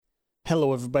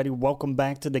Hello, everybody. Welcome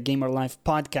back to the Gamer Life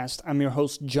podcast. I'm your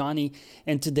host, Johnny,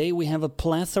 and today we have a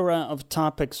plethora of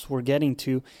topics we're getting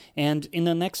to. And in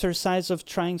an exercise of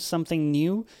trying something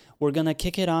new, we're going to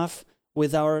kick it off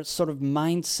with our sort of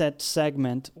mindset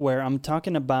segment where I'm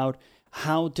talking about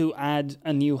how to add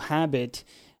a new habit,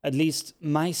 at least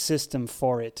my system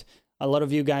for it. A lot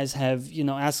of you guys have,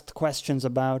 asked questions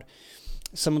about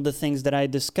some of the things that I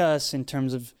discuss in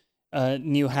terms of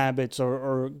new habits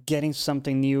or getting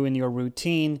something new in your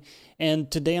routine.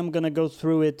 And today I'm going to go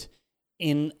through it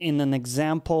in an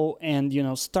example and,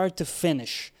 start to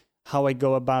finish how I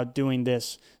go about doing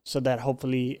this so that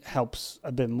hopefully helps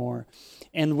a bit more.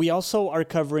 And we also are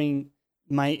covering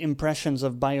my impressions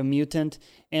of Biomutant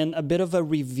and a bit of a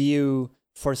review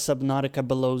for Subnautica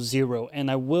Below Zero.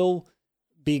 And I will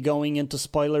be going into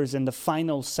spoilers in the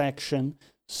final section,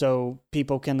 so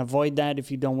people can avoid that if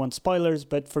you don't want spoilers.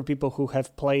 But for people who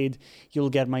have played, you'll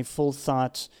get my full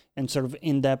thoughts and sort of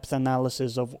in-depth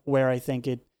analysis of where I think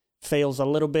it fails a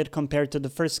little bit compared to the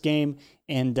first game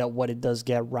and what it does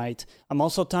get right. I'm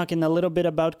also talking a little bit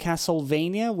about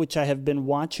Castlevania, which I have been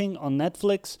watching on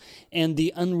Netflix, and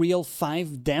the Unreal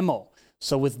 5 demo.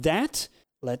 So with that,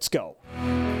 let's go.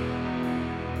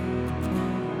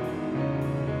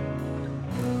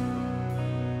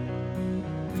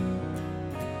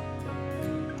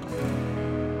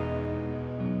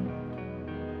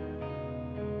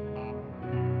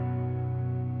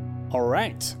 All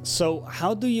right, so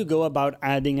how do you go about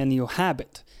adding a new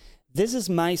habit? This is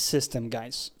my system,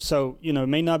 guys. So, it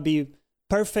may not be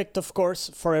perfect, of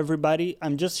course, for everybody.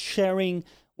 I'm just sharing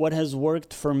what has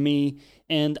worked for me.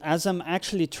 And as I'm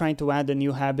actually trying to add a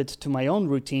new habit to my own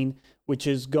routine, which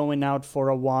is going out for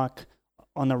a walk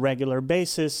on a regular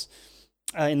basis,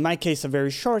 in my case, a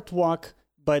very short walk,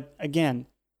 but again,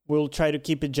 we'll try to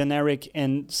keep it generic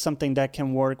and something that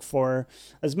can work for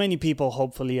as many people,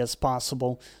 hopefully, as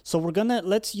possible. So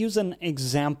let's use an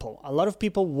example. A lot of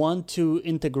people want to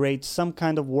integrate some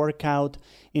kind of workout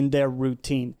in their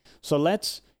routine. So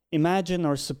let's imagine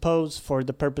or suppose, for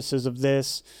the purposes of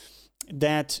this,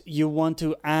 that you want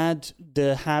to add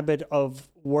the habit of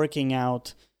working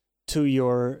out to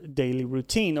your daily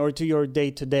routine or to your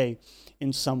day-to-day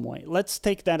in some way. Let's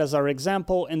take that as our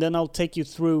example, and then I'll take you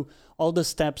through all the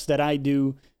steps that I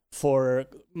do for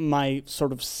my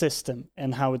sort of system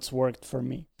and how it's worked for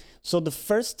me. So the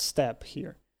first step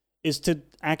here is to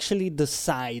actually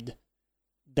decide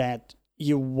that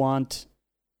you want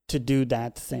to do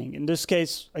that thing. In this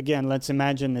case, again, let's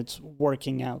imagine it's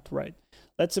working out, right?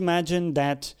 Let's imagine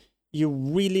that you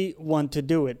really want to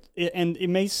do it. And it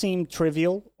may seem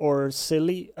trivial or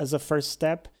silly as a first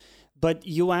step, but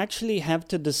you actually have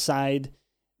to decide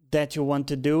that you want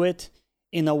to do it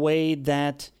in a way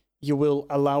that you will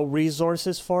allow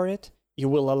resources for it, you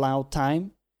will allow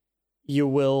time, you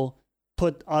will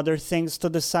put other things to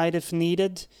the side if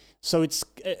needed. So it's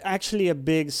actually a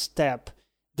big step.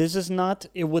 This is not,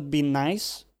 it would be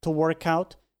nice to work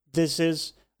out. This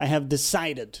is, I have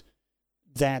decided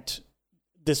that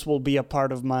this will be a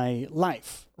part of my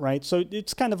life, right? So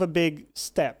it's kind of a big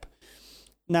step.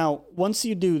 Now, once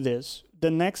you do this,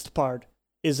 the next part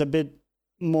is a bit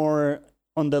more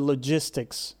on the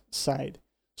logistics side.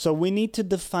 So we need to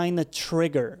define a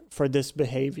trigger for this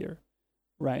behavior,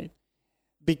 right?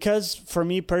 Because for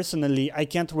me personally, I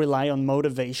can't rely on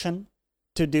motivation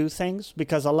to do things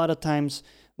because a lot of times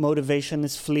motivation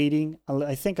is fleeting.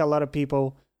 I think a lot of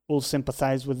people will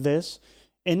sympathize with this.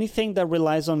 Anything that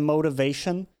relies on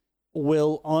motivation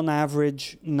will, on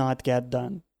average, not get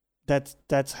done. That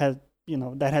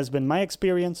has been my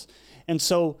experience. And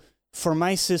so for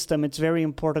my system, it's very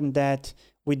important that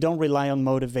we don't rely on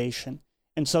motivation.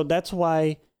 And so that's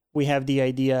why we have the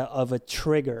idea of a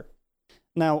trigger.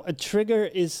 Now, a trigger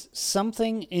is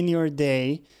something in your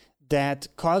day that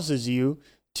causes you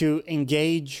to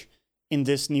engage in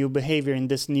this new behavior, in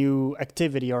this new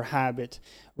activity or habit,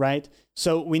 right?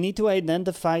 So we need to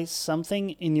identify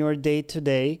something in your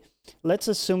day-to-day. Let's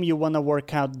assume you want to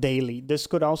work out daily. This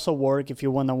could also work if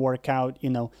you want to work out,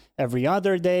 every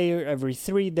other day or every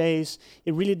 3 days.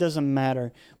 It really doesn't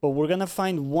matter. But we're going to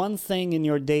find one thing in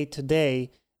your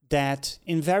day-to-day that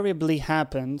invariably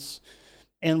happens,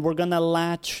 and we're going to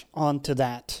latch onto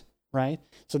that, right?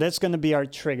 So that's going to be our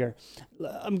trigger.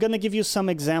 I'm going to give you some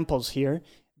examples here,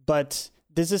 but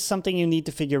this is something you need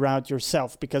to figure out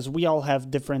yourself because we all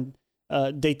have different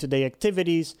day-to-day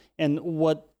activities, and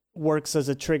what works as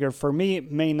a trigger for me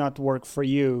may not work for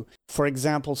you. For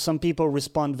example, some people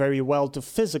respond very well to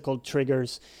physical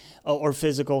triggers or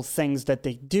physical things that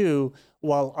they do,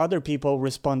 while other people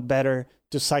respond better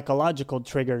to psychological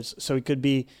triggers. So it could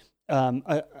be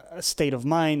a state of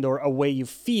mind or a way you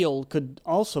feel could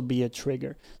also be a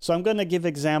trigger. So I'm going to give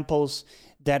examples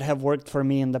that have worked for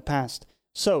me in the past.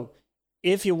 So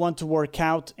if you want to work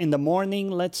out in the morning,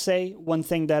 let's say, one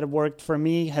thing that worked for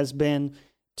me has been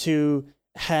to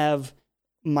have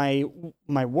my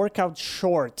workout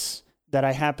shorts that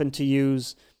I happen to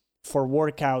use for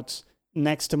workouts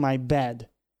next to my bed,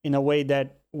 in a way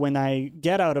that when I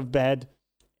get out of bed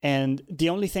and the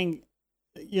only thing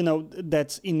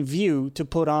that's in view to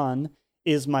put on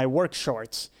is my work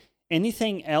shorts.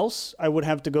 Anything else, I would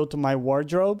have to go to my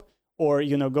wardrobe or,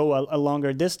 go a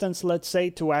longer distance, let's say,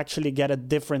 to actually get a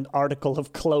different article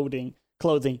of clothing.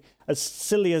 As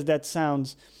silly as that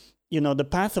sounds, the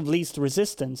path of least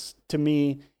resistance to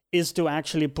me is to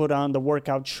actually put on the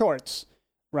workout shorts,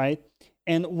 right?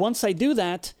 And once I do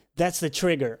that, that's the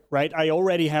trigger, right? I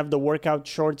already have the workout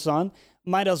shorts on,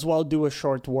 might as well do a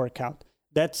short workout.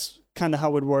 That's kind of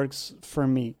how it works for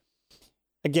me.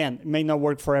 Again, it may not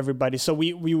work for everybody. So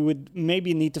we would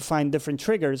maybe need to find different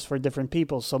triggers for different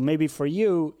people. So maybe for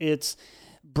you, it's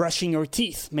brushing your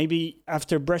teeth. Maybe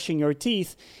after brushing your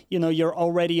teeth, you're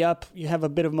already up, you have a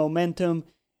bit of momentum.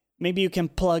 Maybe you can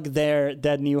plug there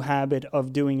that new habit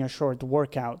of doing a short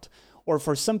workout. Or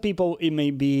for some people, it may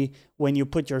be when you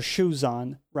put your shoes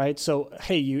on, right? So,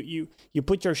 hey, you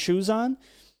put your shoes on,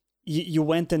 you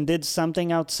went and did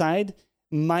something outside,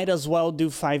 might as well do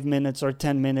 5 minutes or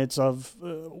 10 minutes of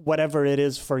whatever it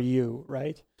is for you,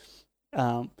 right?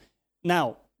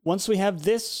 Now, once we have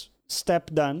this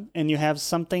step done and you have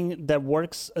something that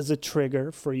works as a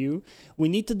trigger for you, we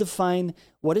need to define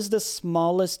what is the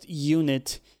smallest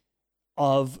unit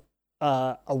of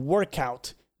a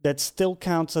workout that still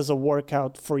counts as a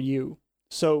workout for you.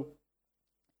 So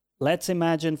let's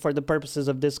imagine, for the purposes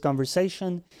of this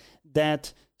conversation,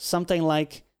 that something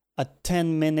like a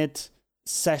 10-minute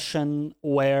session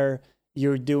where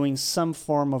you're doing some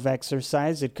form of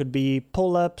exercise. It could be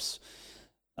pull-ups,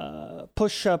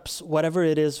 push-ups, whatever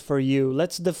it is for you.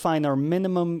 Let's define our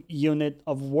minimum unit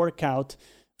of workout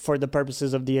for the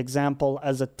purposes of the example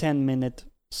as a 10-minute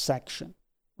section,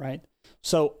 right?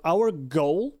 So our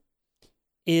goal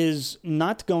is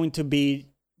not going to be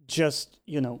just,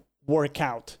 work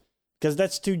out, because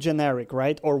that's too generic,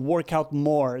 right? Or work out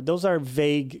more. Those are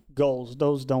vague goals.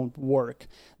 Those don't work.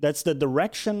 That's the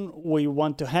direction we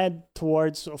want to head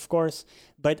towards, of course,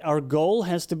 but our goal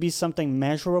has to be something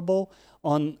measurable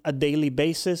on a daily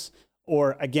basis,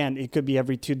 or again, it could be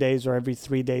every 2 days or every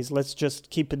 3 days. Let's just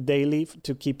keep it daily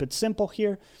to keep it simple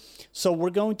here. So we're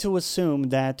going to assume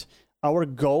that our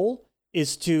goal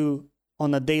is to,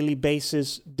 on a daily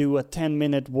basis, do a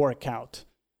 10-minute workout,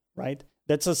 right?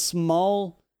 That's a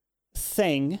small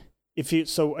thing.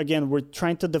 So again, we're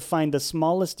trying to define the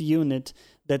smallest unit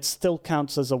that still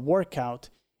counts as a workout.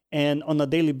 And on a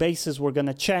daily basis, we're going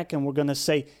to check and we're going to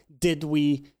say, did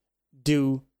we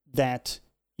do that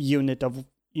unit of,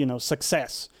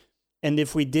 success? And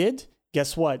if we did,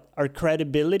 guess what? Our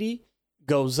credibility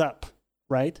goes up,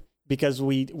 right? Because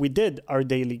we did our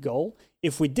daily goal.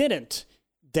 If we didn't,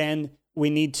 then we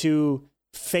need to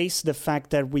face the fact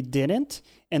that we didn't,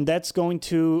 and that's going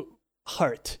to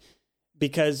hurt.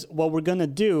 Because what we're going to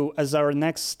do as our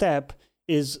next step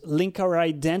is link our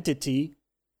identity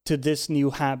to this new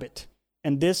habit.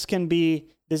 And this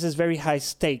is very high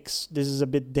stakes. This is a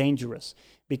bit dangerous.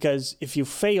 Because if you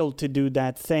fail to do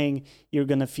that thing, you're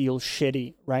going to feel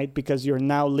shitty, right? Because you're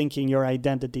now linking your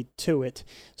identity to it.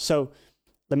 So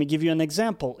let me give you an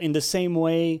example. In the same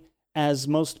way as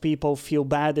most people feel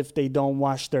bad if they don't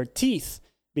wash their teeth,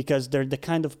 because they're the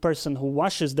kind of person who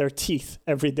washes their teeth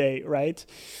every day, right?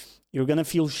 You're going to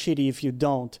feel shitty if you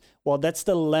don't. Well, that's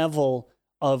the level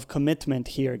of commitment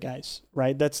here, guys,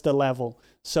 right? That's the level.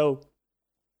 So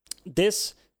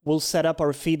this will set up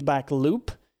our feedback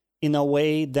loop in a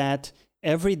way that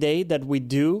every day that we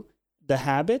do the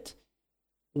habit,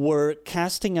 we're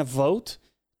casting a vote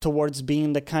towards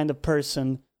being the kind of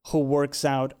person who works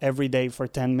out every day for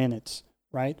 10 minutes,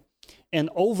 right? And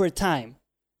over time,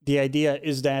 the idea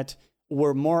is that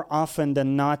we're more often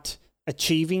than not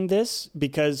achieving this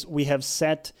because we have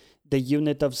set the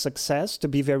unit of success to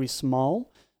be very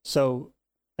small. So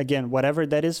again, whatever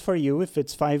that is for you, if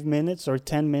it's 5 minutes or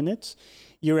 10 minutes,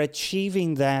 you're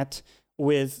achieving that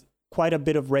with quite a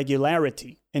bit of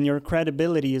regularity and your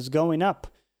credibility is going up.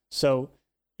 So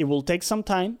it will take some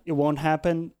time. It won't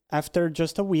happen after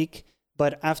just a week,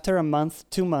 but after a month,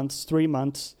 2 months, 3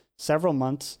 months, several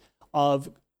months of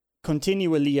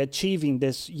continually achieving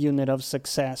this unit of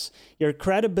success, your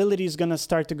credibility is going to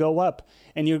start to go up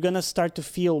and you're going to start to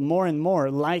feel more and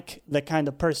more like the kind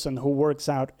of person who works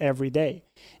out every day.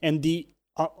 And the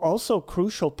Also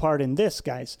crucial part in this,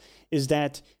 guys, is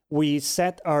that we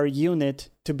set our unit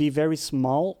to be very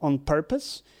small on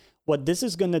purpose. What this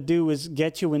is going to do is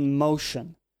get you in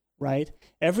motion, right?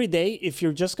 Every day, if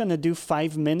you're just going to do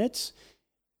 5 minutes,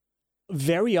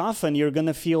 very often you're going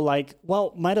to feel like,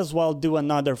 well, might as well do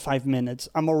another 5 minutes.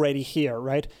 I'm already here,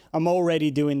 right? I'm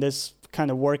already doing this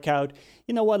kind of workout.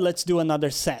 You know what? Let's do another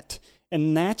set.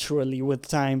 And naturally, with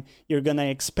time, you're going to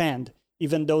expand.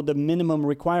 Even though the minimum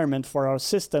requirement for our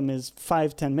system is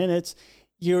 5-10 minutes,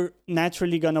 you're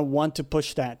naturally going to want to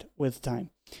push that with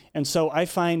time. And so I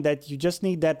find that you just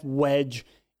need that wedge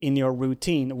in your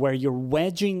routine where you're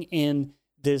wedging in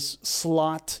this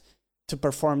slot to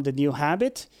perform the new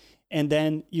habit. And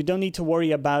then you don't need to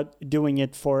worry about doing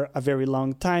it for a very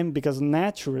long time because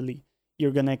naturally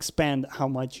you're going to expand how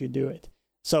much you do it.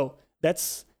 So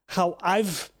that's how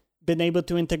I've been able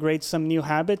to integrate some new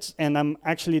habits, and I'm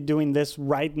actually doing this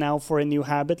right now for a new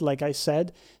habit, like I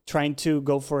said, trying to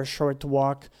go for a short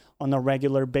walk on a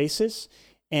regular basis.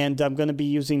 And I'm going to be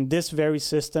using this very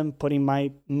system, putting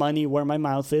my money where my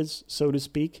mouth is, so to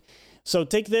speak. So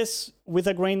take this with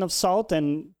a grain of salt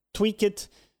and tweak it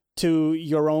to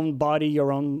your own body,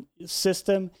 your own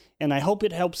system, and I hope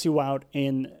it helps you out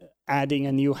in adding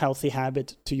a new healthy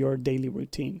habit to your daily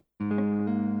routine.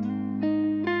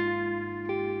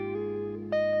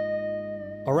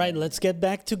 All right, let's get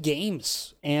back to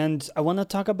games. And I want to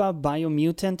talk about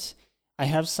Biomutant. I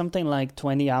have something like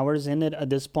 20 hours in it at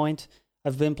this point.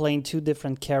 I've been playing 2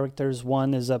 different characters.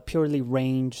 One is a purely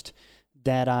ranged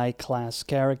Deadeye class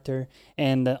character.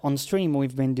 And on stream,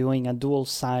 we've been doing a dual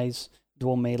size,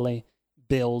 dual melee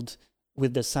build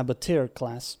with the Saboteur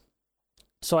class.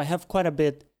 So I have quite a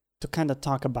bit to kind of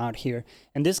talk about here.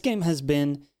 And this game has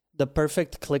been the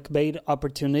perfect clickbait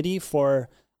opportunity for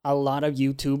a lot of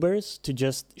YouTubers to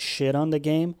just shit on the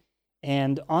game.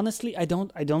 And honestly, I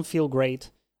don't feel great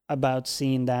about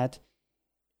seeing that.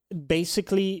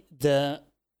 Basically, the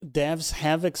devs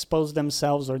have exposed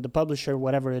themselves, or the publisher,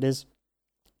 whatever it is,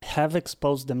 have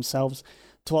exposed themselves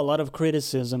to a lot of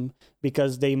criticism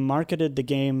because they marketed the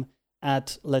game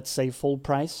at, let's say, full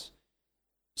price.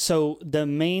 So the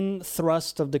main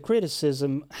thrust of the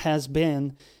criticism has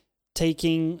been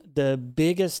taking the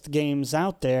biggest games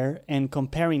out there and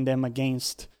comparing them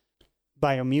against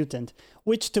Biomutant,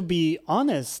 which, to be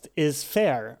honest, is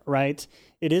fair, right?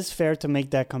 It is fair to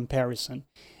make that comparison.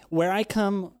 Where I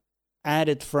come at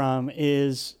it from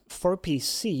is, for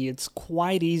PC, it's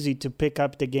quite easy to pick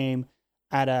up the game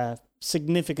at a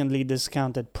significantly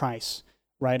discounted price,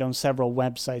 right, on several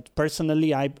websites.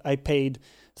 Personally, I paid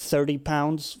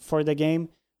 £30 for the game,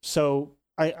 so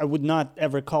I would not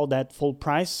ever call that full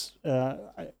price.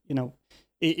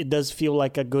 It does feel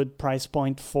like a good price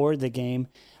point for the game.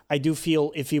 I do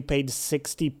feel if you paid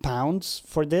 £60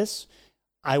 for this,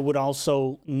 I would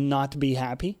also not be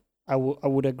happy. I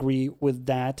would agree with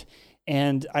that.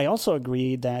 And I also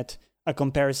agree that a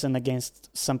comparison against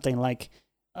something like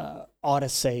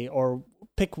Odyssey, or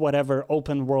pick whatever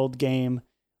open world game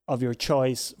of your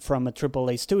choice from a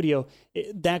AAA studio,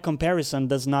 that comparison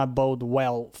does not bode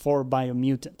well for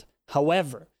Biomutant.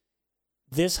 However,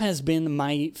 this has been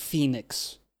my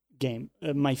Phoenix game,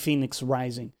 my Phoenix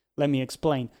Rising. Let me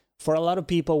explain. For a lot of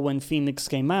people, when Phoenix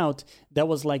came out, that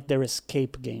was like their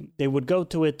escape game. They would go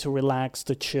to it to relax,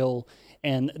 to chill,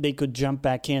 and they could jump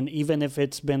back in. Even if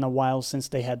it's been a while since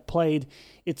they had played,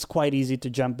 it's quite easy to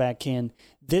jump back in.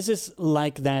 This is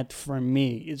like that for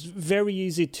me. It's very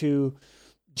easy to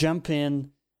jump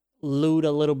in, loot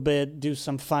a little bit, do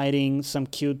some fighting, some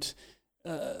cute,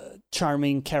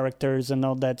 charming characters and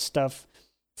all that stuff.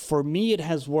 For me, it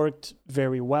has worked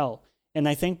very well. And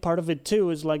I think part of it, too,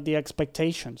 is like the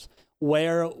expectations.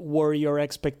 Where were your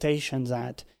expectations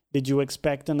at? Did you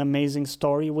expect an amazing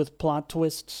story with plot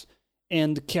twists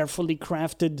and carefully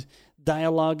crafted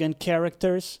dialogue and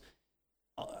characters?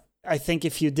 I think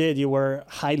if you did, you were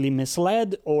highly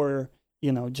misled, or,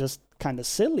 just kind of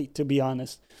silly, to be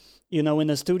honest. In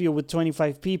a studio with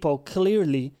 25 people,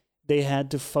 clearly they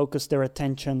had to focus their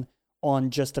attention on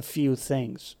just a few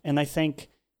things. And I think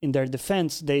in their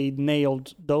defense, they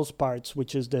nailed those parts,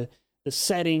 which is the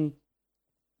setting,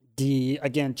 the,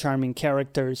 again, charming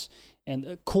characters,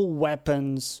 and cool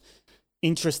weapons,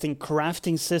 interesting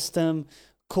crafting system,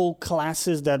 cool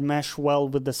classes that mesh well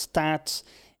with the stats,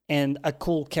 and a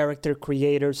cool character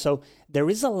creator. So there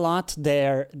is a lot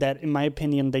there that, in my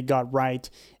opinion, they got right,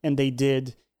 and they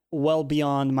did well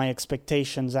beyond my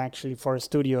expectations, actually, for a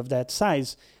studio of that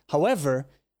size. However,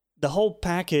 the whole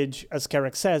package, as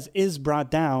Carrick says, is brought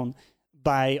down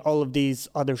by all of these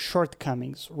other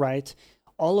shortcomings, right?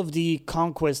 All of the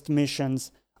conquest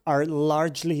missions are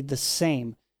largely the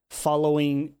same,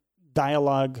 following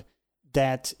dialogue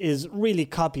that is really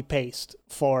copy-paste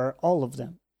for all of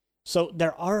them. So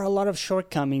there are a lot of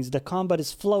shortcomings. The combat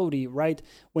is floaty, right?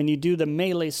 When you do the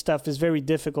melee stuff, it's very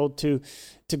difficult to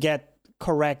get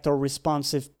correct or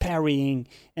responsive parrying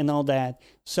and all that.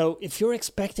 So if you're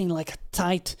expecting like a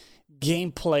tight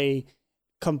gameplay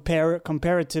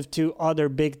comparative to other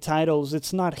big titles,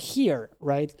 it's not here,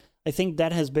 right? I think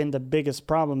that has been the biggest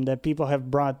problem, that people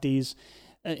have brought these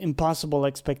impossible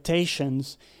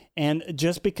expectations. And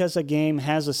just because a game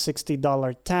has a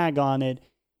 $60 tag on it,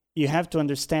 you have to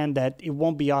understand that it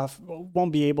won't be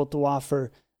able to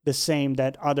offer the same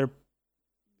that other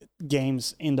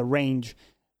games in the range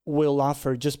will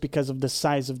offer, just because of the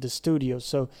size of the studio.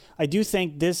 So I do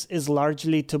think this is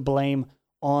largely to blame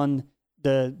on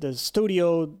the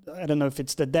studio. I don't know if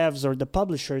it's the devs or the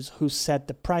publishers who set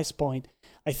the price point.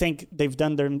 I think they've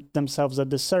done themselves a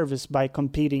disservice by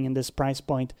competing in this price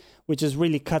point, which is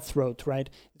really cutthroat, right?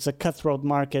 It's a cutthroat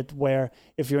market where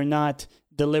if you're not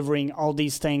delivering all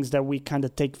these things that we kind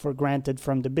of take for granted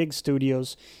from the big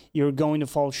studios, you're going to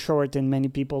fall short in many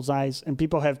people's eyes. And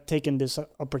people have taken this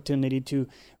opportunity to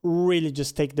really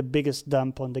just take the biggest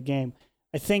dump on the game.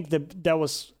 I think that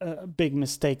was a big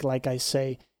mistake, like I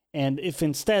say. And if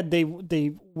instead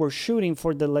they were shooting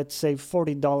for the, let's say,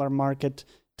 $40 market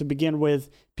to begin with,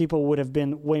 people would have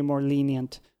been way more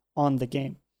lenient on the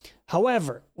game.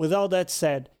 However, with all that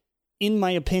said, in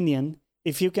my opinion,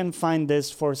 if you can find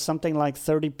this for something like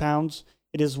 £30,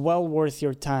 it is well worth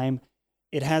your time.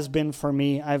 It has been for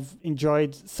me. I've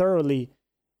enjoyed thoroughly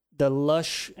the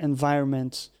lush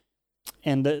environments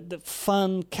and the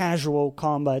fun, casual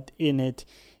combat in it.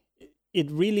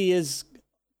 It really is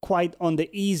quite on the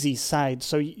easy side,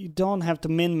 so you don't have to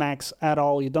min-max at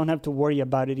all. You don't have to worry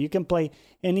about it. You can play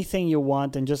anything you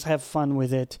want and just have fun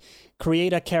with it.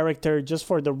 Create a character just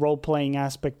for the role-playing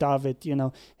aspect of it. You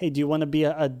know, hey, do you want to be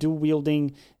a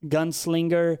dual-wielding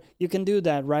gunslinger? You can do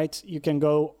that, right? You can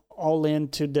go all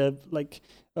into the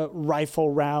rifle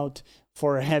route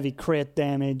for heavy crit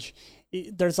damage.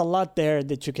 There's a lot there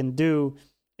that you can do,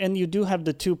 and you do have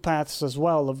the two paths as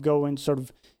well of going sort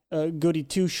of goody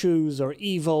two-shoes or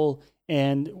evil,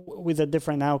 and with a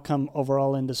different outcome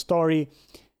overall in the story.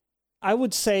 I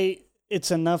would say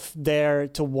it's enough there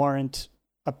to warrant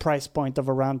a price point of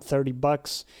around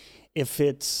 $30. If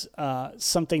it's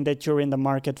something that you're in the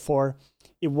market for,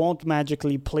 it won't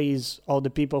magically please all the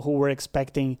people who were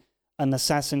expecting an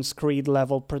Assassin's Creed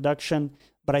level production,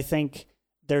 but I think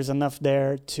there's enough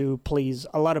there to please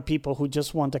a lot of people who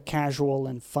just want a casual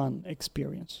and fun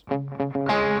experience.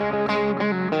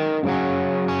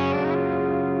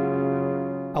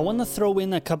 I want to throw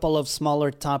in a couple of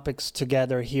smaller topics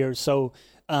together here. So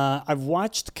I've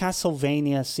watched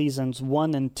Castlevania seasons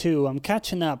 1 and 2. I'm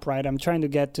catching up, right? I'm trying to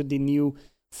get to the new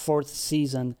 4th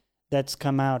season that's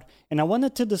come out. And I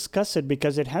wanted to discuss it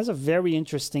because it has a very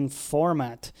interesting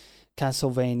format,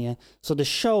 Castlevania. So the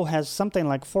show has something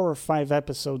like 4 or 5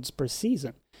 episodes per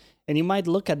season. And you might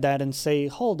look at that and say,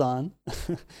 hold on,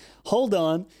 hold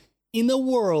on. In a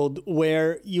world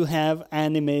where you have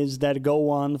animes that go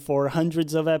on for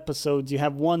hundreds of episodes, you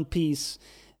have One Piece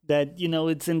that, you know,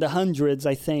 it's in the hundreds,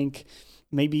 I think,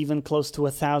 maybe even close to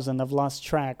 1,000. I've lost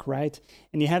track, right?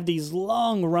 And you have these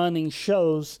long-running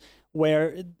shows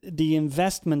where the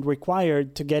investment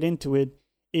required to get into it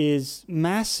is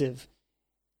massive.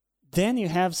 Then you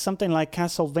have something like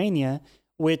Castlevania,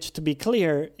 which, to be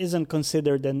clear, isn't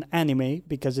considered an anime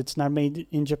because it's not made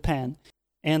in Japan.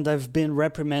 And I've been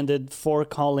reprimanded for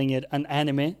calling it an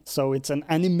anime, so it's an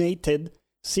animated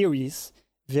series,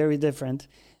 very different.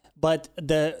 But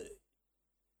the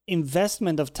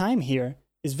investment of time here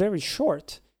is very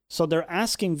short, so they're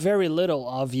asking very little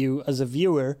of you as a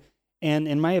viewer, and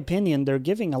in my opinion, they're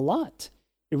giving a lot.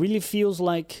 It really feels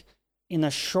like in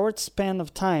a short span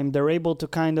of time, they're able to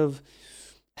kind of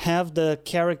have the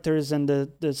characters and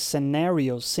the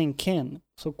scenarios sink in.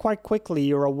 So quite quickly,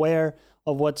 you're aware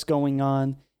of what's going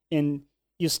on, and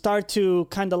you start to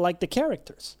kind of like the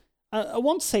characters. I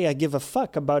won't say I give a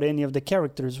fuck about any of the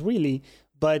characters, really,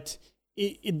 but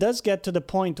it does get to the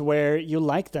point where you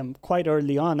like them quite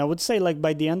early on. I would say, like,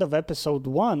 by the end of episode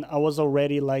 1, I was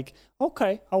already like,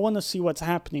 okay, I want to see what's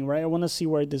happening, right? I want to see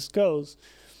where this goes.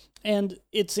 And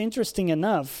it's interesting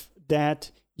enough that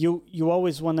you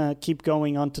always want to keep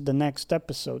going on to the next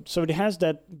episode. So it has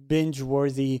that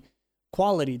binge-worthy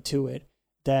quality to it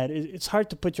that it's hard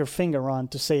to put your finger on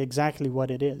to say exactly what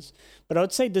it is. But I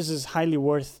would say this is highly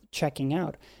worth checking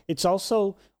out. It's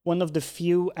also one of the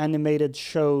few animated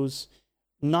shows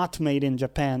not made in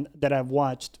Japan that I've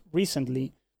watched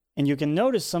recently. And you can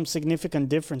notice some significant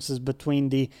differences between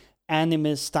the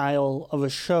anime style of a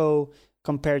show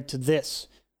compared to this.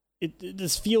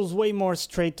 this feels way more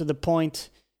straight to the point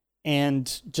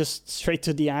and just straight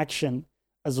to the action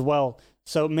as well.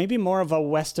 So maybe more of a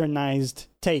westernized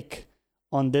take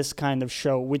on this kind of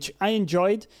show, which I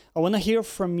enjoyed. I want to hear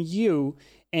from you,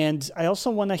 and I also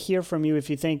want to hear from you if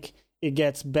you think it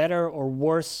gets better or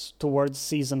worse towards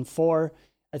season 4.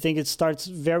 I think it starts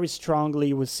very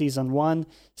strongly with season 1.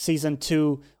 Season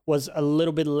 2 was a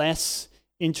little bit less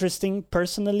interesting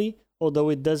personally, although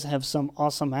it does have some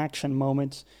awesome action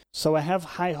moments. So I have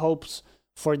high hopes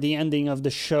for the ending of the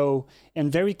show,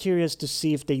 and very curious to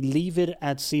see if they leave it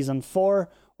at season 4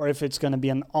 or if it's going to be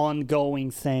an ongoing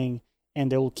thing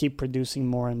and they will keep producing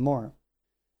more and more.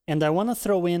 And I want to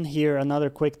throw in here another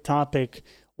quick topic,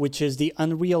 which is the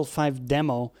Unreal 5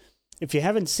 demo. If you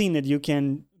haven't seen it, you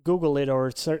can Google it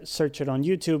or search it on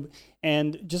YouTube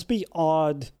and just be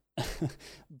awed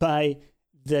by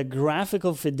the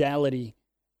graphical fidelity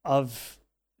of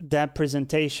that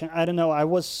presentation. I don't know, I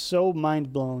was so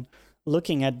mind blown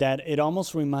looking at that. It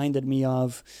almost reminded me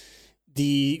of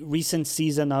the recent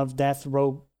season of Death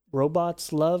Robots,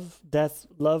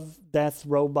 Death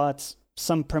Robots.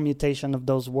 Some permutation of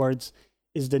those words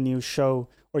is the new show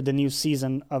or the new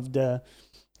season of the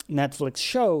Netflix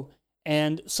show.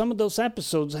 And some of those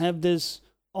episodes have this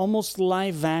almost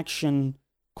live action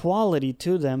quality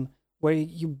to them where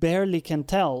you barely can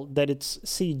tell that it's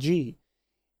CG.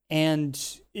 And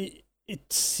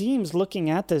it seems, looking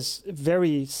at this,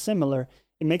 very similar.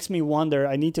 It makes me wonder,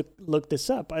 I need to look this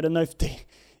up. I don't know if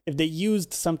they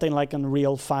used something like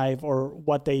Unreal 5 or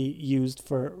what they used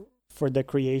for the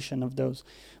creation of those.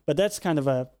 But that's kind of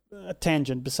a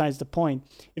tangent besides the point.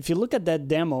 If you look at that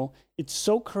demo, it's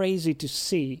so crazy to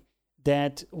see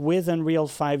that with Unreal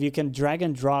 5, you can drag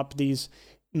and drop these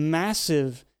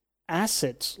massive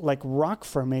assets like rock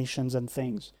formations and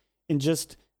things and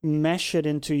just mesh it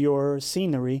into your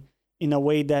scenery in a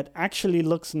way that actually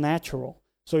looks natural.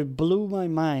 So it blew my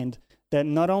mind that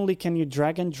not only can you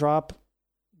drag and drop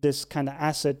this kind of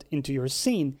asset into your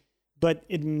scene, but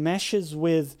it meshes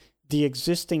with the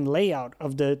existing layout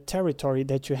of the territory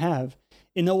that you have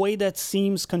in a way that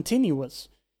seems continuous.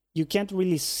 You can't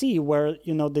really see where,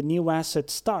 the new asset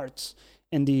starts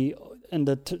and the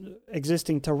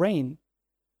existing terrain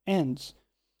ends.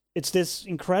 It's this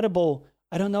incredible,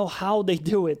 I don't know how they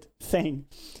do it thing.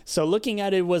 So looking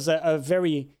at it was a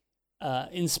very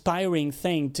inspiring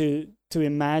thing to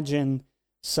imagine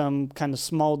some kind of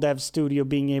small dev studio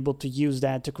being able to use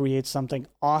that to create something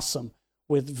awesome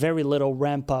with very little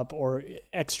ramp up or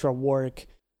extra work.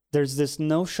 There's this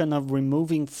notion of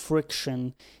removing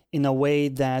friction in a way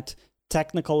that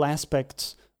technical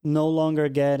aspects no longer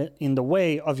get in the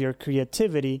way of your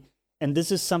creativity. And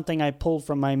this is something I pulled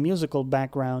from my musical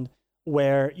background,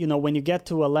 where, when you get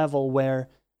to a level where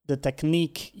the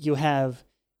technique you have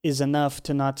is enough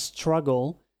to not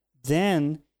struggle,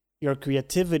 then your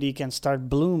creativity can start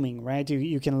blooming, right?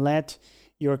 You can let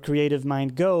your creative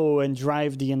mind go and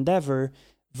drive the endeavor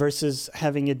versus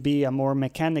having it be a more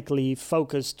mechanically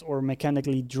focused or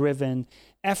mechanically driven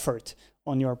effort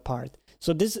on your part.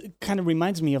 So this kind of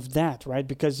reminds me of that, right?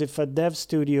 Because if a dev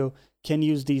studio can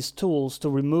use these tools to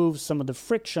remove some of the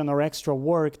friction or extra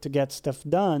work to get stuff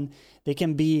done, they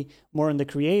can be more on the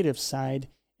creative side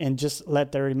and just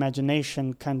let their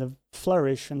imagination kind of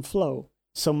flourish and flow.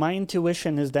 So my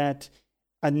intuition is that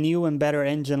a new and better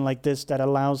engine like this that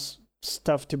allows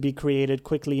stuff to be created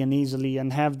quickly and easily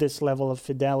and have this level of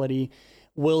fidelity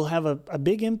will have a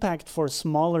big impact for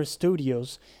smaller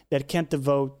studios that can't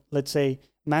devote, let's say,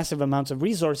 massive amounts of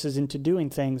resources into doing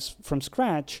things from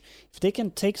scratch. If they can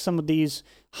take some of these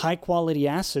high quality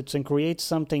assets and create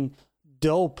something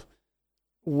dope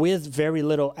with very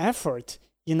little effort,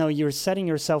 you're setting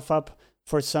yourself up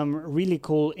for some really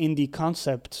cool indie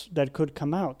concepts that could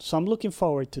come out. So I'm looking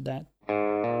forward to that.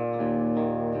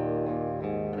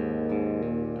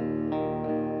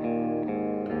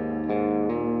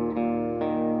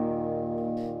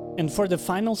 And for the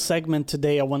final segment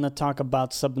today, I want to talk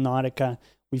about Subnautica.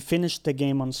 We finished the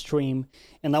game on stream,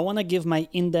 and I want to give my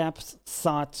in-depth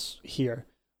thoughts here.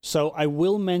 So I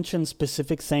will mention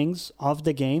specific things of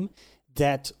the game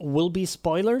that will be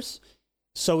spoilers.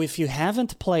 So if you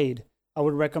haven't played, I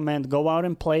would recommend go out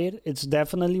and play it. It's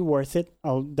definitely worth it.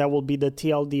 That will be the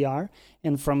TLDR.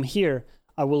 And from here,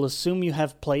 I will assume you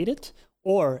have played it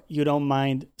or you don't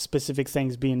mind specific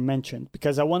things being mentioned,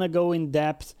 because I want to go in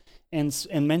depth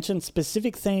and mention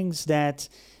specific things that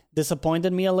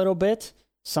disappointed me a little bit,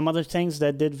 some other things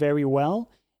that did very well,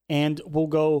 and we'll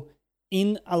go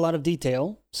in a lot of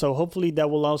detail. So hopefully that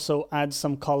will also add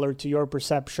some color to your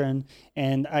perception,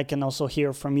 and I can also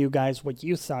hear from you guys what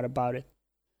you thought about it.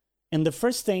 And the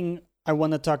first thing I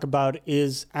want to talk about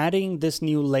is adding this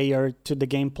new layer to the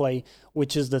gameplay,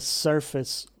 which is the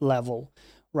surface level,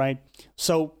 right?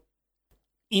 So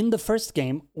in the first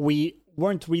game, we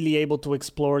weren't really able to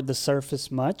explore the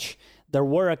surface much. There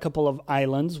were a couple of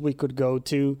islands we could go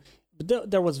to,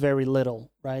 but there was very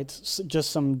little, right?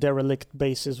 Just some derelict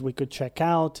bases we could check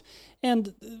out.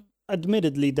 And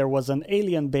admittedly, there was an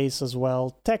alien base as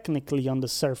well, technically on the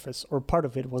surface, or part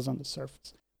of it was on the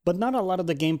surface. But not a lot of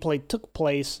the gameplay took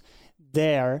place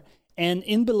there. And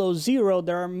in Below Zero,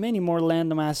 there are many more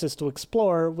land masses to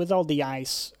explore with all the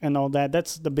ice and all that.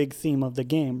 That's the big theme of the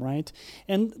game, right?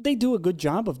 And they do a good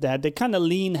job of that. They kind of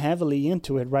lean heavily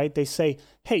into it, right? They say,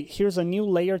 hey, here's a new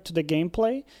layer to the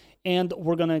gameplay, and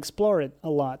we're going to explore it a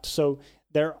lot. So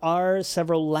there are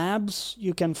several labs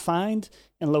you can find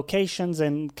and locations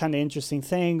and kind of interesting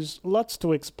things. Lots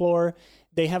to explore.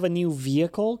 They have a new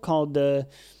vehicle called the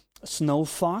Snow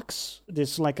Fox.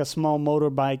 This is like a small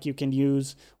motorbike you can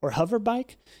use, or hover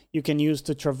bike you can use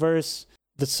to traverse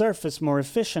the surface more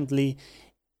efficiently.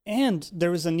 And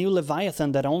there is a new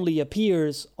Leviathan that only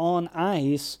appears on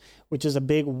ice, which is a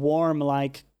big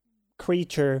worm-like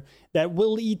creature that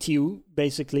will eat you,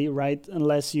 basically, right?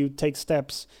 Unless you take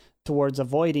steps towards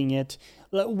avoiding it.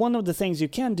 One of the things you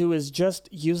can do is just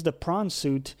use the prawn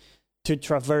suit to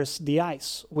traverse the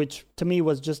ice, which to me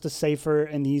was just a safer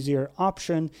and easier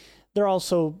option. There are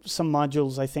also some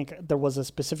modules. I think there was a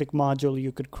specific module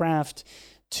you could craft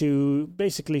to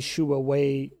basically shoo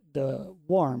away the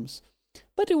worms.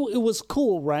 But it was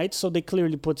cool, right? So they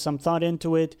clearly put some thought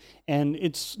into it, and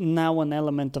it's now an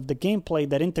element of the gameplay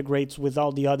that integrates with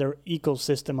all the other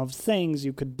ecosystem of things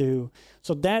you could do.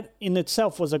 So that in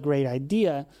itself was a great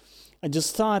idea. I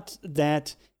just thought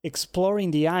that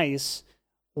exploring the ice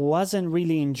wasn't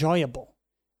really enjoyable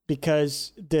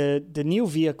because the new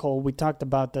vehicle we talked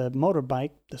about, the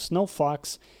motorbike, the Snow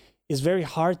Fox, is very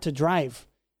hard to drive.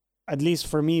 At least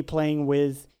for me, playing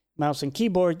with mouse and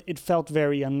keyboard, it felt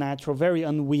very unnatural, very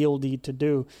unwieldy to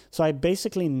do. So I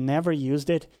basically never used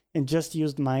it and just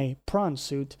used my prawn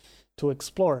suit to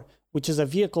explore, which is a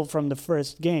vehicle from the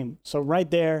first game. So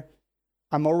right there,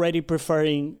 I'm already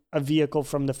preferring a vehicle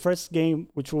from the first game,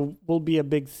 which will be a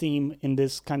big theme in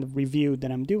this kind of review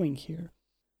that I'm doing here.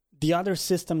 The other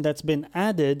system that's been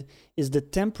added is the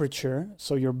temperature.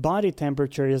 So your body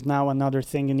temperature is now another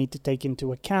thing you need to take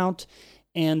into account.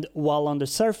 And while on the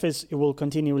surface, it will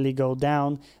continually go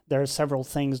down. There are several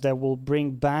things that will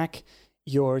bring back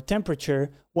your temperature.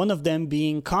 One of them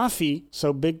being coffee.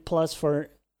 So big plus for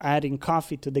adding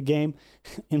coffee to the game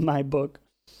in my book.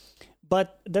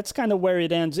 But that's kind of where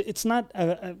it ends. It's not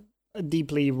a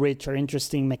deeply rich or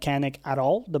interesting mechanic at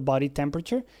all, the body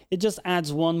temperature. It just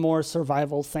adds one more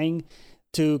survival thing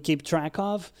to keep track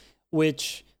of,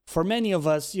 which for many of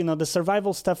us, the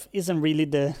survival stuff isn't really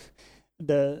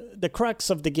the crux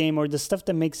of the game or the stuff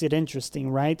that makes it interesting,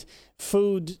 right?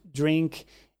 Food, drink,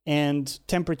 and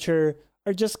temperature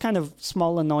are just kind of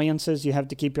small annoyances you have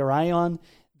to keep your eye on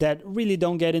that really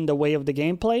don't get in the way of the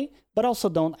gameplay, but also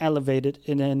don't elevate it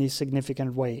in any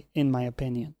significant way, in my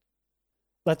opinion.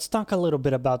 Let's talk a little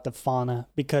bit about the fauna,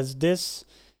 because this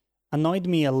annoyed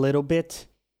me a little bit.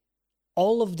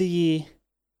 All of the,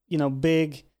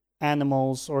 big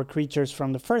animals or creatures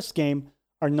from the first game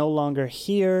are no longer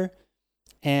here,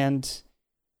 and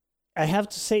I have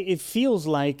to say it feels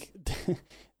like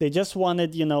they just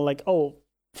wanted,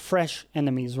 fresh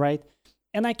enemies, right?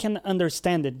 And I can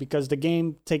understand it because the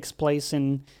game takes place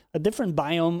in a different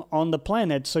biome on the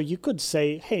planet. So you could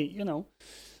say, hey,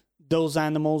 those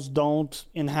animals don't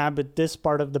inhabit this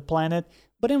part of the planet.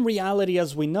 But in reality,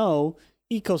 as we know,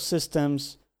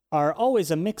 ecosystems are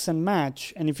always a mix and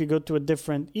match. And if you go to a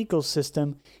different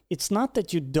ecosystem, it's not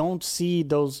that you don't see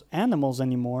those animals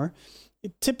anymore.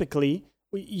 Typically,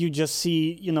 you just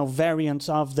see, variants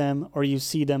of them, or you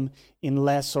see them in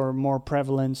less or more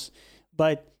prevalence.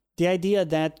 But the idea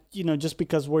that, just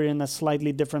because we're in a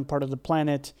slightly different part of the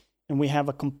planet and we have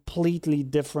a completely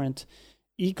different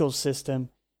ecosystem,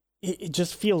 it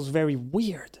just feels very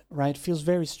weird, right? It feels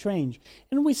very strange.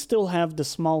 And we still have the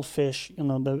small fish,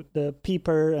 the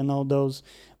peeper and all those.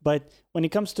 But when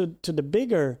it comes to the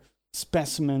bigger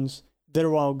specimens,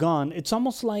 they're all gone. It's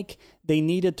almost like they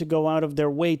needed to go out of their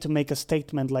way to make a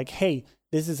statement like, hey,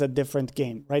 this is a different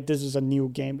game, right? This is a new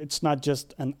game. It's not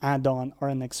just an add-on or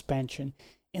an expansion.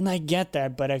 And I get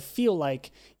that, but I feel like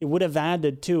it would have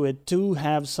added to it to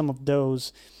have some of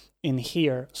those in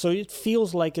here. So it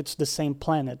feels like it's the same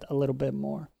planet a little bit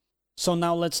more. So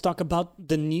now let's talk about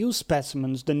the new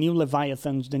specimens, the new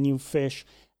leviathans, the new fish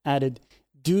added.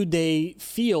 Do they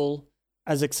feel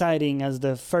as exciting as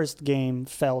the first game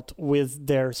felt with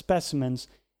their specimens?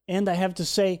 And I have to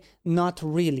say, not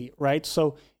really, right?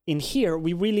 So in here,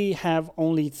 we really have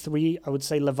only 3, I would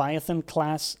say, Leviathan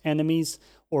class enemies,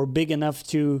 or big enough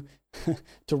to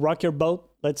to rock your boat,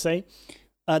 let's say.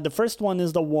 The first one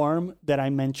is the worm that I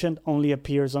mentioned, only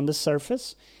appears on the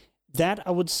surface. That,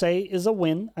 I would say, is a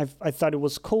win. I thought it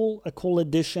was cool, a cool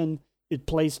addition. It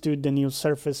plays to the new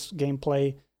surface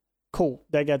gameplay. Cool,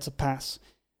 that gets a pass.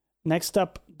 Next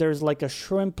up, there's like a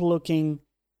shrimp-looking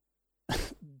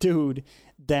dude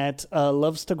that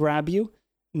loves to grab you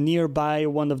nearby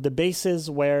one of the bases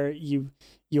where you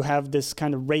have this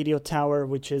kind of radio tower,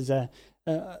 which is a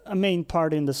main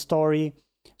part in the story.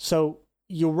 So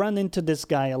you run into this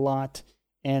guy a lot,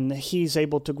 and he's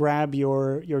able to grab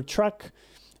your truck.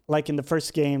 Like in the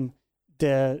first game,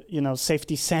 the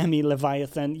Safety Sammy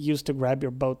Leviathan used to grab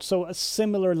your boat. So a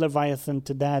similar Leviathan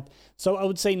to that. So I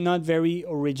would say not very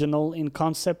original in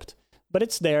concept, but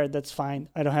it's there. That's fine.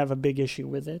 I don't have a big issue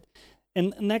with it.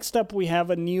 And next up, we have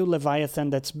a new Leviathan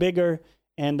that's bigger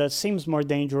and seems more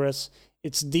dangerous.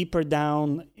 It's deeper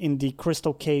down in the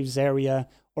Crystal Caves area,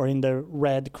 or in the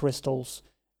red crystals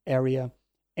area.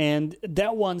 And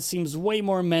that one seems way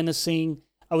more menacing.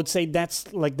 I would say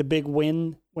that's like the big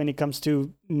win when it comes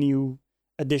to new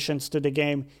additions to the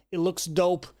game. It looks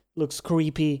dope, looks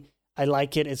creepy. I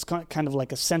like it. It's kind of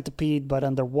like a centipede, but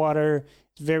underwater.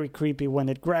 It's very creepy when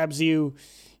it grabs you.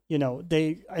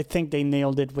 I think they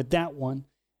nailed it with that one.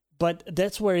 But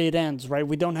that's where it ends, right?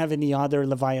 We don't have any other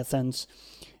Leviathans.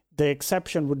 The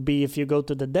exception would be if you go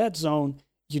to the Dead Zone,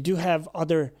 you do have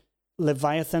other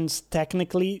Leviathans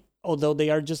technically, although they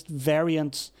are just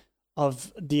variants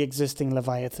of the existing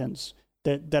Leviathans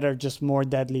that are just more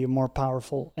deadly, more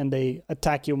powerful, and they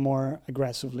attack you more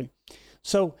aggressively.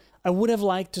 So I would have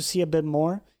liked to see a bit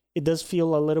more. It does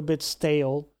feel a little bit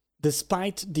stale,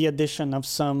 despite the addition of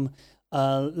some,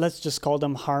 let's just call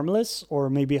them harmless or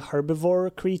maybe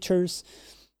herbivore creatures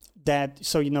that,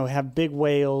 have big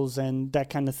whales and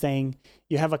that kind of thing.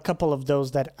 You have a couple of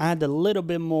those that add a little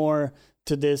bit more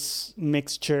to this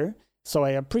mixture. So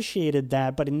I appreciated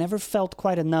that, but it never felt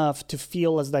quite enough to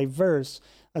feel as diverse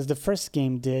as the first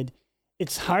game did.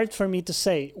 It's hard for me to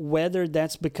say whether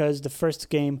that's because the first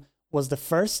game was the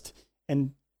first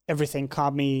and everything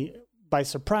caught me by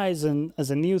surprise and as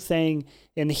a new thing.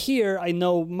 And here I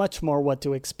know much more what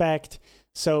to expect.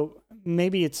 So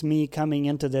maybe it's me coming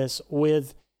into this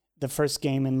with the first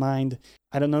game in mind.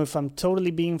 I don't know if I'm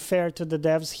totally being fair to the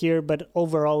devs here, but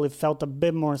overall it felt a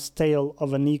bit more stale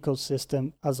of an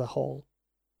ecosystem as a whole.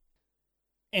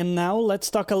 And now let's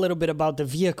talk a little bit about the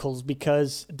vehicles,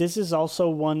 because this is also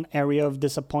one area of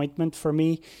disappointment for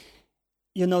me.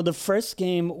 The first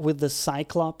game with the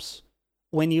Cyclops,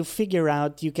 when you figure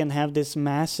out you can have this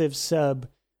massive sub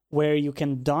where you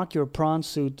can dock your prawn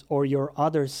suit or your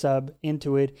other sub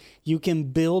into it, you can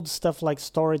build stuff like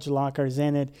storage lockers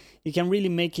in it. You can really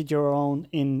make it your own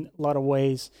in a lot of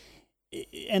ways.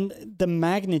 And the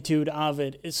magnitude of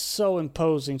it is so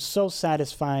imposing, so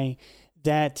satisfying,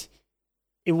 that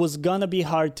it was gonna be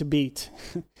hard to beat.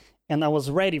 And I was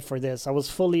ready for this. I was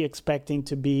fully expecting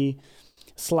to be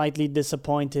slightly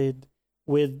disappointed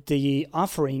with the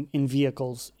offering in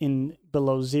vehicles in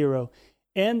Below Zero.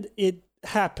 And it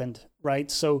happened,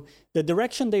 right? So the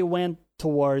direction they went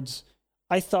towards,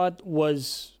 I thought,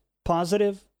 was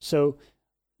positive. So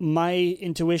my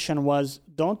intuition was,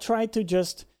 don't try to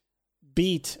just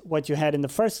beat what you had in the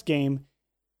first game.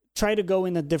 Try to go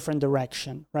in a different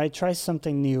direction, right? Try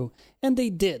something new. And they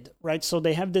did, right? So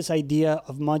they have this idea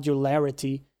of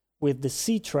modularity with the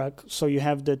C-Truck. So you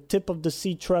have the tip of the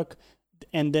C-Truck,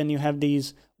 and then you have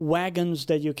these wagons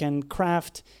that you can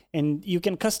craft and you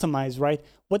can customize, right?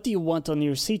 What do you want on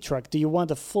your C-Truck? Do you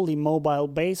want a fully mobile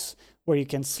base where you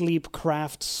can sleep,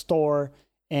 craft, store,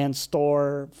 and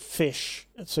store fish?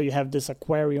 So you have this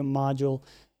aquarium module.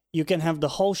 You can have the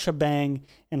whole shebang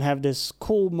and have this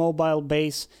cool mobile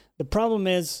base. The problem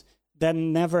is that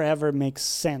never ever makes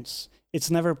sense.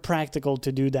 It's never practical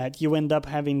to do that. You end up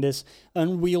having this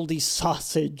unwieldy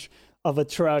sausage of a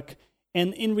truck.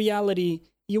 And in reality,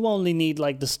 you only need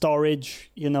like the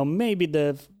storage, maybe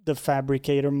the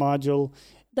fabricator module.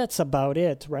 That's about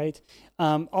it, right?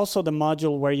 Also, the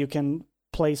module where you can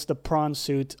place the prawn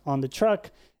suit on the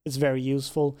truck is very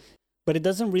useful, but it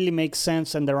doesn't really make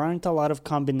sense, and there aren't a lot of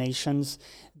combinations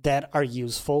that are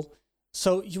useful.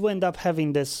 So you end up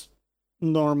having this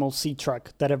normal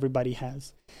C-Truck that everybody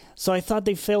has. So I thought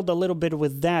they failed a little bit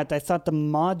with that. I thought the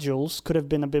modules could have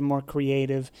been a bit more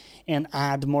creative and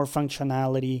add more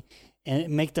functionality and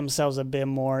make themselves a bit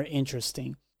more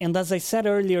interesting. And as I said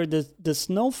earlier, the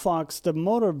Snow Fox, the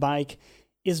motorbike,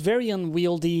 is very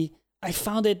unwieldy. I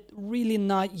found it really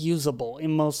not usable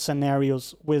in most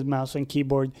scenarios with mouse and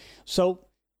keyboard. So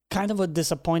kind of a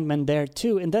disappointment there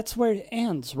too. And that's where it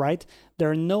ends, right? There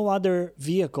are no other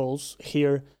vehicles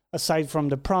here aside from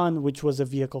the Prawn, which was a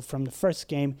vehicle from the first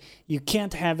game. You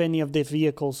can't have any of the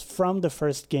vehicles from the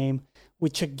first game,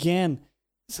 which again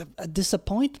is a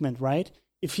disappointment, right?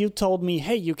 If you told me,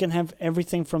 hey, you can have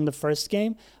everything from the first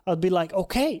game, I'd be like,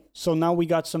 okay, so now we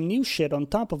got some new shit on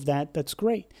top of that. That's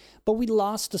great. But we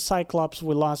lost the Cyclops.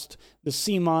 We lost the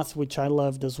Seamoth, which I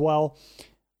loved as well.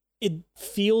 It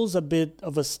feels a bit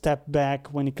of a step back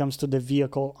when it comes to the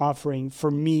vehicle offering for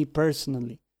me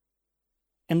personally.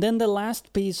 And then the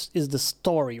last piece is the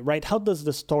story, right? How does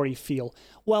the story feel?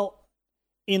 Well,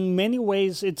 in many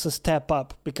ways, it's a step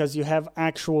up because you have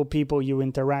actual people you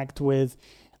interact with.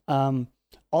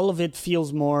 All of it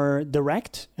feels more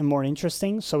direct and more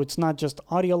interesting. So it's not just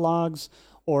audio logs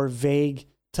or vague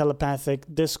telepathic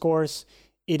discourse.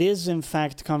 It is, in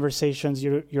fact, conversations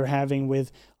you're having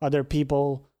with other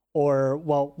people or,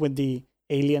 well, with the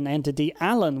alien entity,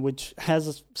 Alan, which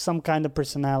has some kind of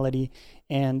personality.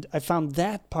 And I found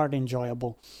that part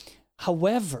enjoyable.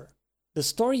 However, the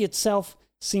story itself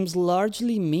seems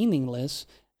largely meaningless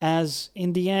as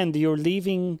in the end you're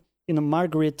leaving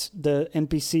Margaret, the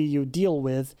NPC you deal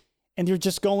with, and you're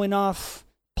just going off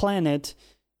planet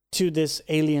to this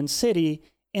alien city.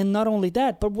 And not only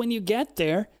that, but when you get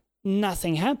there,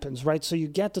 nothing happens, right? So you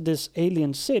get to this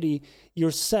alien city,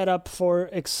 you're set up for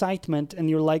excitement, and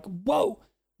you're like, whoa,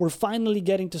 we're finally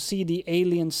getting to see the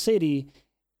alien city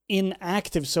in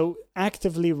active, so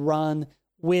actively run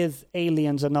with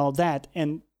aliens and all that,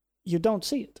 and you don't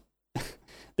see it.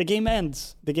 The game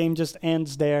ends. The game just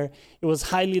ends there. It was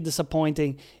highly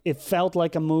disappointing. It felt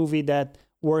like a movie that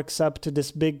works up to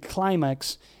this big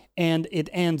climax, and it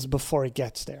ends before it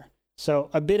gets there.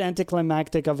 So a bit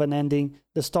anticlimactic of an ending.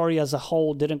 The story as a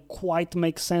whole didn't quite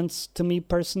make sense to me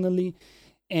personally,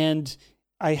 and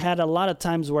I had a lot of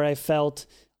times where I felt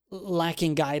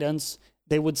lacking guidance.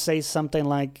 They would say something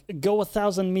like, go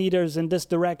 1,000 meters in this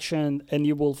direction, and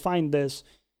you will find this.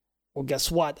 Well,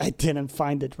 guess what? I didn't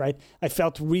find it, right? I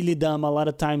felt really dumb a lot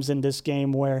of times in this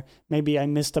game where maybe I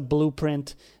missed a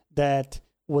blueprint that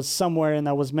was somewhere and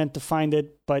I was meant to find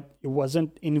it, but it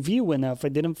wasn't in view enough. I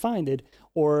didn't find it.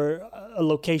 Or a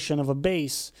location of a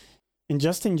base. And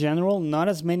just in general, not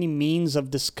as many means of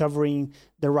discovering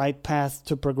the right path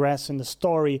to progress in the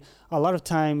story. A lot of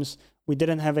times we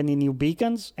didn't have any new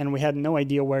beacons and we had no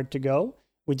idea where to go.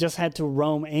 We just had to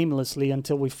roam aimlessly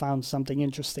until we found something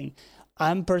interesting.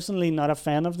 I'm personally not a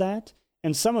fan of that,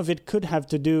 and some of it could have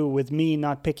to do with me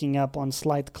not picking up on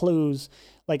slight clues,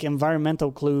 like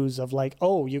environmental clues of like,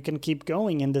 oh, you can keep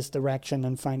going in this direction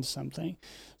and find something.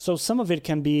 So some of it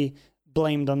can be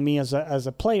blamed on me as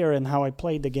a player and how I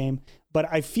played the game, but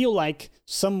I feel like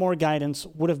some more guidance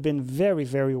would have been very,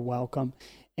 very welcome,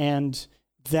 and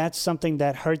that's something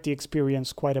that hurt the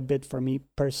experience quite a bit for me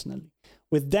personally.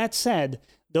 With that said,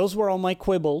 those were all my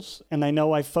quibbles, and I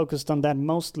know I focused on that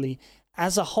mostly.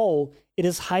 As a whole, it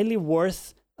is highly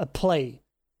worth a play.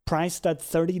 Priced at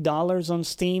 $30 on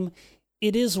Steam,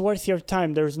 it is worth your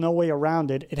time. There's no way around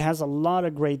it. It has a lot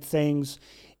of great things.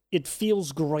 It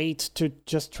feels great to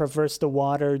just traverse the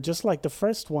water, just like the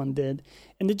first one did.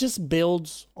 And it just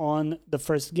builds on the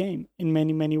first game in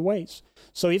many, many ways.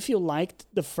 So if you liked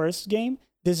the first game,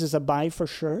 this is a buy for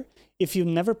sure. If you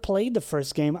never played the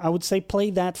first game, I would say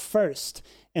play that first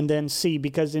and then see,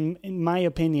 because in my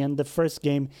opinion, the first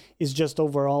game is just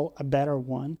overall a better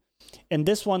one. And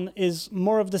this one is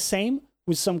more of the same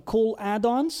with some cool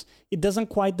add-ons. It doesn't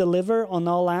quite deliver on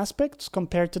all aspects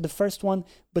compared to the first one,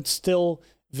 but still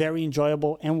very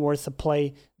enjoyable and worth a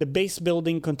play. The base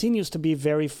building continues to be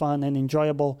very fun and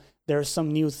enjoyable. There are some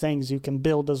new things you can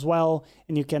build as well,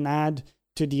 and you can add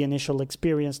to the initial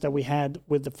experience that we had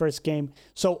with the first game.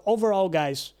 So overall,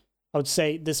 guys, I would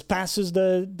say this passes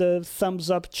the thumbs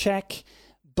up check,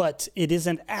 but it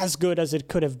isn't as good as it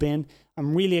could have been.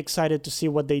 I'm really excited to see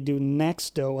what they do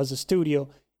next, though, as a studio.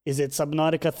 Is it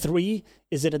Subnautica 3?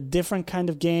 Is it a different kind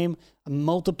of game? A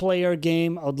multiplayer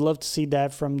game? I would love to see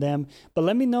that from them. But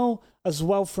let me know as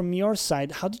well from your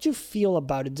side. How did you feel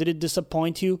about it? Did it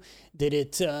disappoint you? Did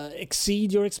it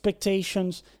exceed your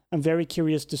expectations? I'm very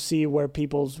curious to see where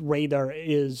people's radar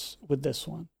is with this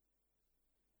one.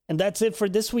 And that's it for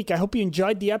this week. I hope you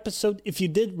enjoyed the episode. If you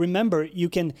did, remember, you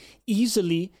can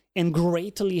easily and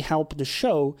greatly help the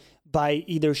show by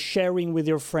either sharing with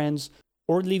your friends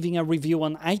or leaving a review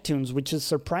on iTunes, which is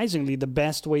surprisingly the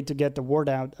best way to get the word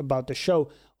out about the show,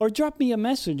 or drop me a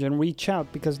message and reach out,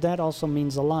 because that also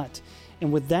means a lot.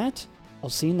 And with that, I'll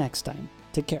see you next time.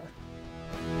 Take care.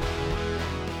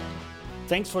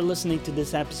 Thanks for listening to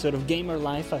this episode of Gamer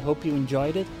Life. I hope you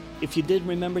enjoyed it. If you did,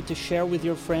 remember to share with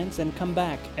your friends and come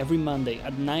back every Monday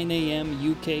at 9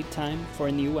 a.m. UK time for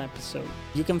a new episode.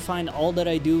 You can find all that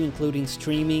I do, including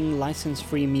streaming,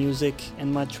 license-free music,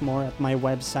 and much more at my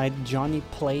website,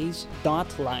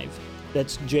 jonnyplays.live.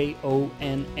 That's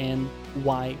JONNY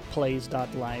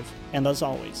plays.live. And as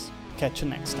always, catch you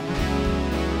next time.